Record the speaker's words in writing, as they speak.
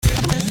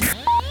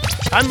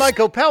I'm Mike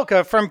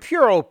Opelka from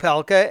Pure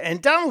Opelka,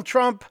 and Donald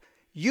Trump,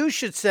 you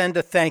should send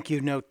a thank you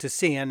note to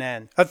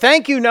CNN. A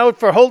thank you note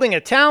for holding a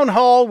town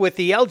hall with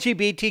the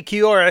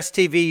LGBTQ or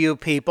STVU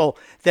people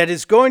that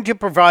is going to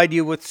provide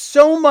you with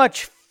so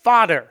much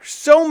fodder,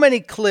 so many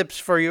clips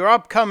for your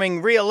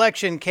upcoming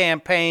re-election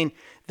campaign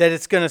that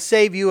it's going to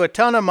save you a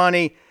ton of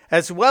money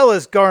as well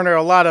as garner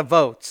a lot of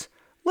votes.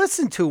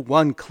 Listen to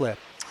one clip.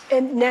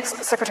 And next,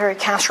 Secretary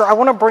Castro, I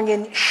want to bring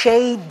in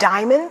Shay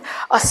Diamond,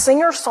 a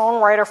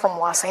singer-songwriter from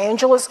Los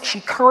Angeles. She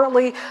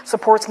currently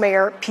supports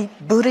Mayor Pete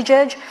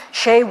Buttigieg.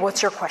 Shay,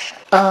 what's your question?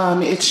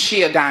 It's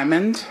Shea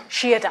Diamond.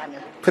 Shea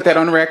Diamond. Put that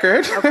on the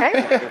record. Okay.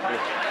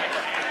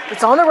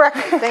 It's on the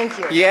record. Thank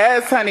you.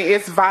 Yes, honey.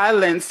 It's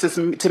violence to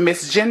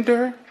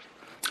misgender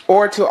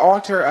or to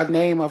alter a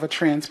name of a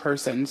trans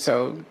person.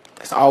 So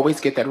let's always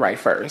get that right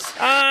first.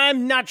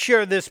 I'm not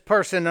sure this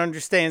person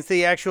understands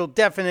the actual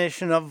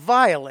definition of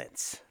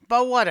violence.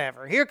 But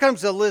whatever. Here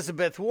comes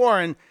Elizabeth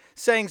Warren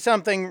saying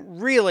something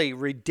really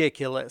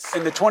ridiculous.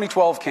 In the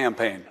 2012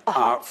 campaign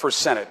for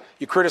Senate,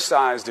 you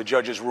criticized a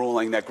judge's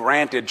ruling that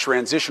granted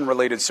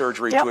transition-related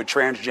surgery to a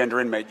transgender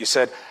inmate. You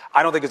said,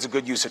 I don't think it's a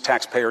good use of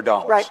taxpayer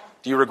dollars. Right.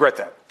 Do you regret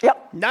that?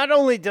 Yep. Not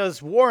only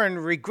does Warren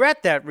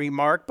regret that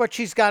remark, but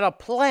she's got a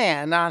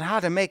plan on how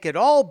to make it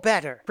all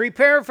better.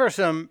 Prepare for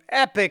some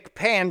epic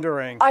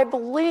pandering. I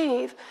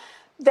believe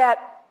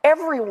that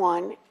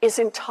everyone is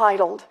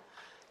entitled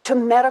to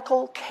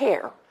medical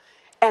care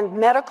and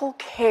medical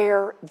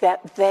care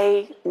that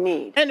they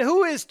need. And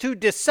who is to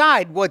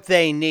decide what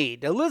they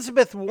need?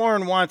 Elizabeth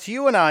Warren wants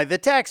you and I, the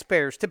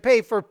taxpayers, to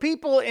pay for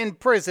people in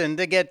prison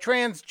to get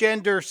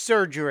transgender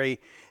surgery.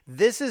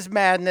 This is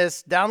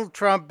madness. Donald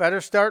Trump better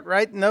start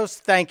writing those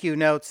thank you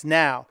notes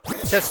now.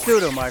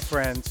 Testudo, my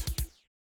friends.